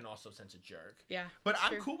 A dog can also sense a jerk. Yeah. But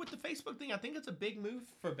I'm true. cool with the Facebook thing. I think it's a big move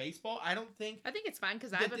for baseball. I don't think... I think it's fine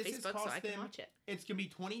because I that have a this has Facebook, so cost I can them- watch it. It's going to be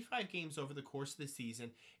 25 games over the course of the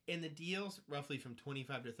season. And the deal's roughly from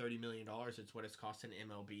 $25 to $30 million. It's what it's costing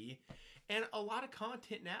MLB. And a lot of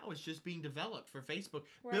content now is just being developed for Facebook.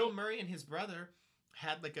 Right. Bill Murray and his brother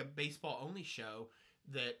had like a baseball-only show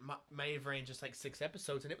that may have ran just like 6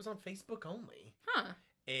 episodes. And it was on Facebook only. Huh.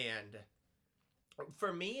 And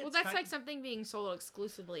for me, it's Well, that's kind like something being sold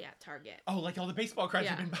exclusively at Target. Oh, like all the baseball cards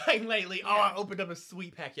Yeah. you've been buying lately. Yeah. Oh, I opened up a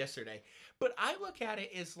sweet pack yesterday. But I look at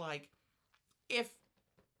it as like,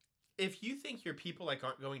 if you think your people like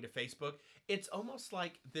aren't going to Facebook, it's almost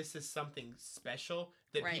like this is something special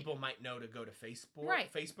that Right. people might know to go to Facebook,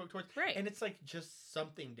 Right. Facebook towards. Right. And it's like just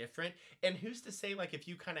something different. And who's to say like if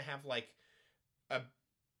you kind of have like a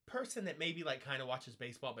person that maybe like kind of watches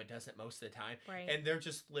baseball but doesn't most of the time, Right. and they're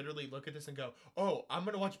just literally look at this and go, oh, I'm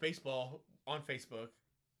going to watch baseball on Facebook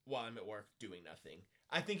while I'm at work doing nothing.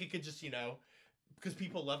 I think it could just, because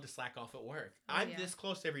people love to slack off at work. Oh, I'm yeah. this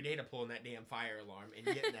close every day to pulling that damn fire alarm and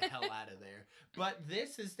getting the hell out of there. But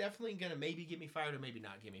this is definitely going to maybe get me fired or maybe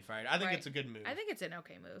not get me fired. I think Right. it's a good move. I think it's an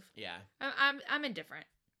okay move. Yeah. I'm indifferent.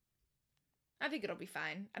 I think it'll be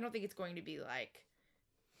fine. I don't think it's going to be like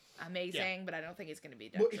amazing, but I don't think it's going to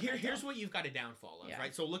be Well, detrimental. here's what you've got a downfall of, Yeah.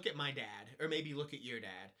 right? So look at my dad, or maybe look at your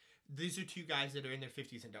dad. These are two guys that are in their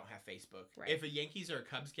 50s and don't have Facebook. Right. If a Yankees or a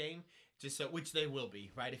Cubs game, which they will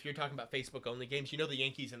be, right? If you're talking about Facebook only games, the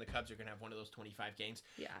Yankees and the Cubs are going to have one of those 25 games.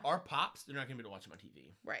 Yeah. Our pops, they're not going to be able to watch them on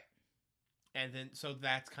TV. Right. And then, so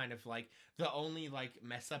that's kind of like the only like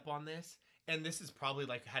mess up on this. And this is probably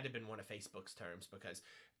like had to been one of Facebook's terms because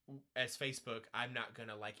as Facebook, I'm not going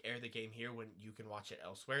to like air the game here when you can watch it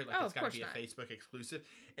elsewhere. Like Oh, it's of got to course be not. a Facebook exclusive.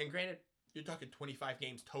 And granted, you're talking 25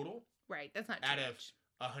 games total Right. That's not too out of much.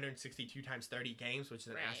 162 times 30 games, which is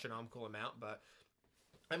an Right. astronomical amount. But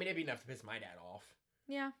I mean, it'd be enough to piss my dad off.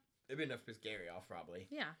 Yeah. It'd be enough to piss Gary off, probably.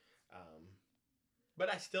 Yeah. But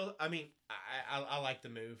I like the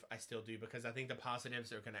move. I still do because I think the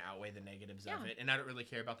positives are going to outweigh the negatives of Yeah. it. And I don't really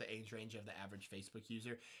care about the age range of the average Facebook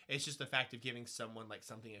user. It's just the fact of giving someone like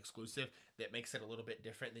something exclusive that makes it a little bit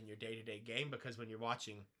different than your day-to-day game because when you're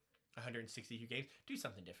watching 162 games, do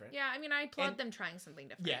something different. Yeah. I mean, I applaud And- them trying something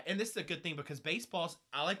different. Yeah, and this is a good thing because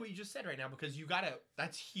I like what you just said right now because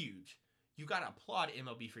that's huge. You got to applaud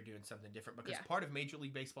MLB for doing something different because Yeah. part of Major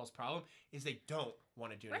League Baseball's problem is they don't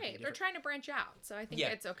want to do anything Right. They're different. trying to branch out. So I think Yeah.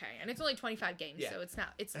 it's okay. And it's only 25 games. Yeah. So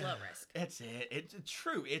it's low risk. That's it. It's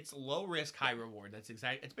true. It's low risk, high reward. That's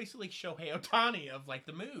exactly. It's basically like Shohei Ohtani of like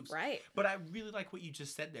the moves. Right. But I really like what you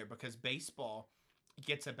just said there because baseball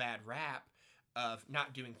gets a bad rap of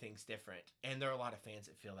not doing things different. And there are a lot of fans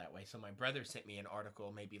that feel that way. So my brother sent me an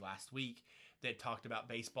article maybe last week that talked about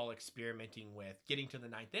baseball experimenting with getting to the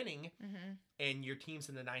 9th inning Mm-hmm. and your teams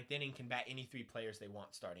in the 9th inning can bat any 3 players they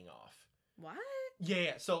want starting off. What?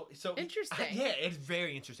 Yeah, so Interesting. yeah, it's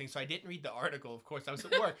very interesting. So I didn't read the article, of course. I was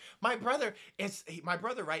at work. my brother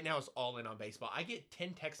right now is all in on baseball. I get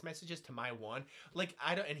 10 text messages to my one. Like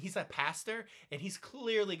and he's a pastor and he's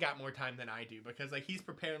clearly got more time than I do because like he's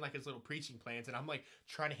preparing like his little preaching plans and I'm like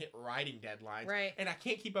trying to hit writing deadlines. Right. And I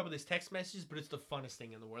can't keep up with his text messages, but it's the funnest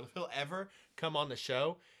thing in the world. If he'll ever come on the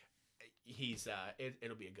show, he's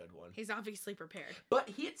it'll be a good one. He's obviously prepared. But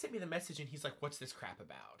he had sent me the message and he's like, "What's this crap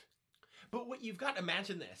about?" But what you've got,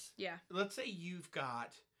 imagine this. Yeah. Let's say you've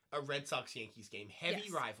got a Red Sox-Yankees game, heavy Yes.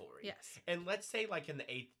 rivalry. Yes. And let's say like in the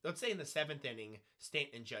 7th inning,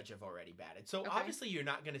 Stanton and Judge have already batted. So Okay. obviously you're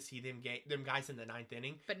not going to see them guys in the 9th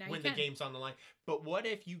inning But now when you the can. game's on the line. But what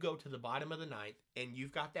if you go to the bottom of the 9th and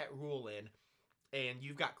you've got that rule in and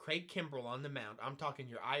you've got Craig Kimbrell on the mound. I'm talking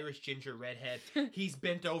your Irish ginger redhead. He's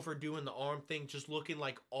bent over doing the arm thing, just looking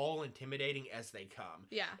like all intimidating as they come.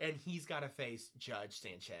 Yeah. And he's got to face Judge,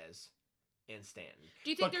 Sanchez, and Stanton. Do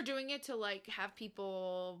you think But- they're doing it to like have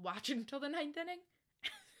people watch until the 9th inning?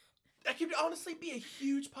 That could honestly be a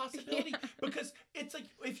huge possibility Yeah. because it's like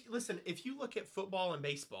if you look at football and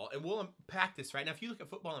baseball, and we'll unpack this right now. If you look at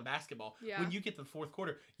football and basketball, Yeah. when you get to the fourth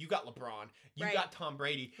quarter, you got LeBron, you Right. got Tom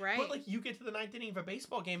Brady, Right. but like you get to the ninth inning of a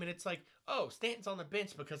baseball game, and it's like, oh, Stanton's on the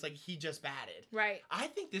bench because like he just batted. Right. I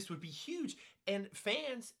think this would be huge, and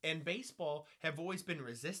fans and baseball have always been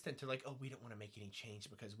resistant to like, oh, we don't want to make any change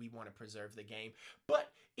because we want to preserve the game.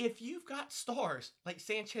 But if you've got stars like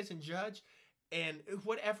Sanchez and Judge. And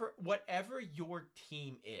whatever your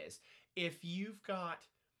team is, if you've got,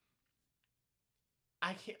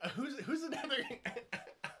 I can't. Who's another?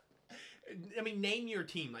 I mean, name your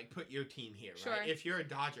team. Like, put your team here, Sure. right? If you're a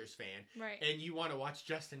Dodgers fan, Right. and you want to watch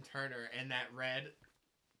Justin Turner and that red,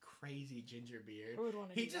 crazy ginger beard. I would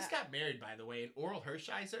want to He just got married, by the way, and Oral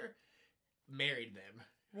Hershiser married them.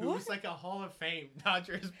 Who What? was like a Hall of Fame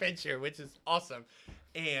Dodgers pitcher, which is awesome,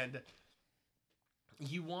 and.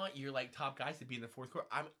 You want your like top guys to be in the fourth quarter.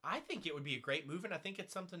 I think it would be a great move, and I think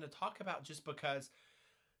it's something to talk about just because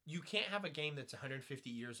you can't have a game that's 150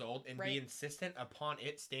 years old and be Right. insistent upon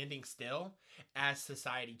it standing still as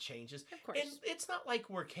society changes. Of course. And it's not like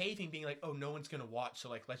we're caving, being like, oh, no one's going to watch, so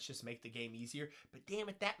like let's just make the game easier. But damn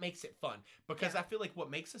it, that makes it fun. Because Yeah. I feel like what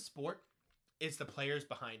makes a sport is the players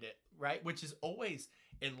behind it, right? Which is always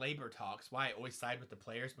in labor talks why I always side with the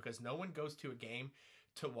players, because no one goes to a game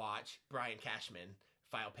to watch Brian Cashman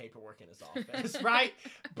file paperwork in his office, right?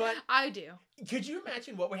 But I do. could you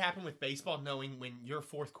imagine what would happen with baseball, knowing when your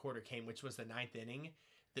fourth quarter came, which was the ninth inning,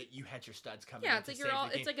 that you had your studs coming? Yeah, in it's to like save you're all.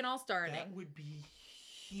 the game? It's like an all-star That inning. would be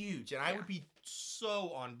huge, and I Yeah. would be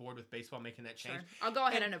so on board with baseball making that change. Sure. I'll go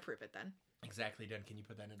ahead And- and approve it then. Exactly, done. Can you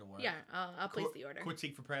put that into work? Yeah, I'll place the order.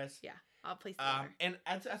 Critique for press. Yeah, I'll place the order. And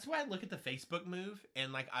that's why I look at the Facebook move,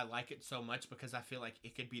 and like I like it so much because I feel like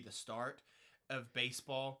it could be the start of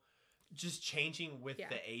baseball just changing with Yeah.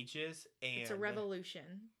 the ages, and It's a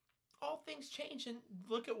revolution. all things change, and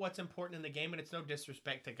look at what's important in the game. And it's no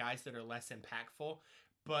disrespect to guys that are less impactful,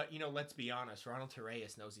 but let's be honest, Ronald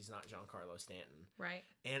Torreyes knows he's not Giancarlo Stanton, Right.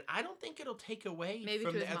 and I don't think it'll take away Maybe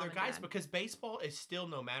from to the his other mom and guys, dad. because baseball is still,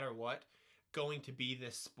 no matter what, going to be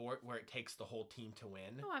this sport where it takes the whole team to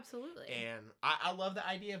win. Oh, absolutely. And I love the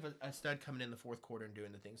idea of a stud coming in the fourth quarter and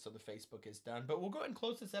doing the thing. So the Facebook is done. But we'll go ahead and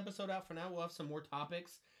close this episode out for now. We'll have some more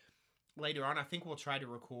topics later on. I think we'll try to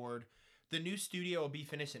record. The new studio will be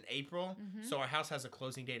finished in April. Mhm. So our house has a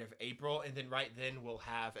closing date of April. And then right then we'll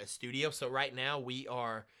have a studio. So right now we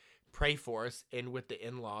are, pray for us, in with the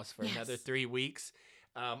in-laws for another Yes. 3 weeks.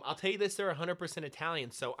 I'll tell you this, they're 100%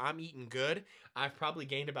 Italian, so I'm eating good. I've probably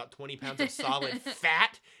gained about 20 pounds of solid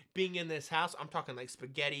fat being in this house. I'm talking like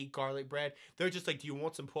spaghetti, garlic bread. They're just like, do you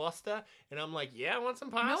want some pasta? And I'm like, yeah, I want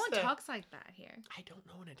some pasta. No one talks like that here. I don't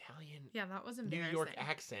know an Italian Yeah, that was New embarrassing. York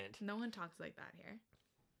accent. No one talks like that here.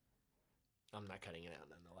 I'm not cutting it out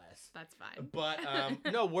nonetheless. That's fine.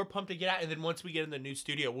 But no, we're pumped to get out. And then once we get in the new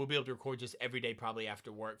studio, we'll be able to record just every day, probably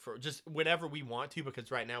after work, for just whenever we want to,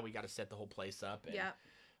 because right now we got to set the whole place up. And, Yeah.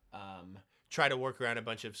 try to work around a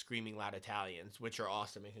bunch of screaming loud Italians, which are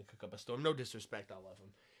awesome and can cook up a storm. No disrespect, I love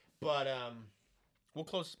them. But we'll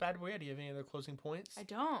close this bad boy. Do you have any other closing points? I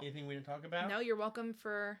don't. Anything we didn't talk about? No, you're welcome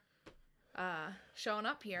for showing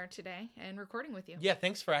up here today and recording with you. Yeah,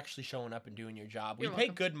 thanks for actually showing up and doing your job. We You're pay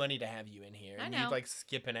welcome. good money to have you in here. I And know. you like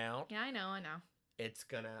skipping out. Yeah, I know. It's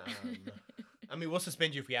gonna. I mean, we'll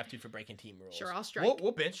suspend you if we have to for breaking team rules. Sure, I'll strike.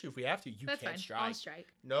 We'll bench you if we have to. You That's can't fine. strike. I'll strike.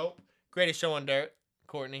 Nope. Greatest show on dirt.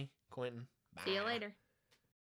 Courtney, Quentin. See you Bye. later.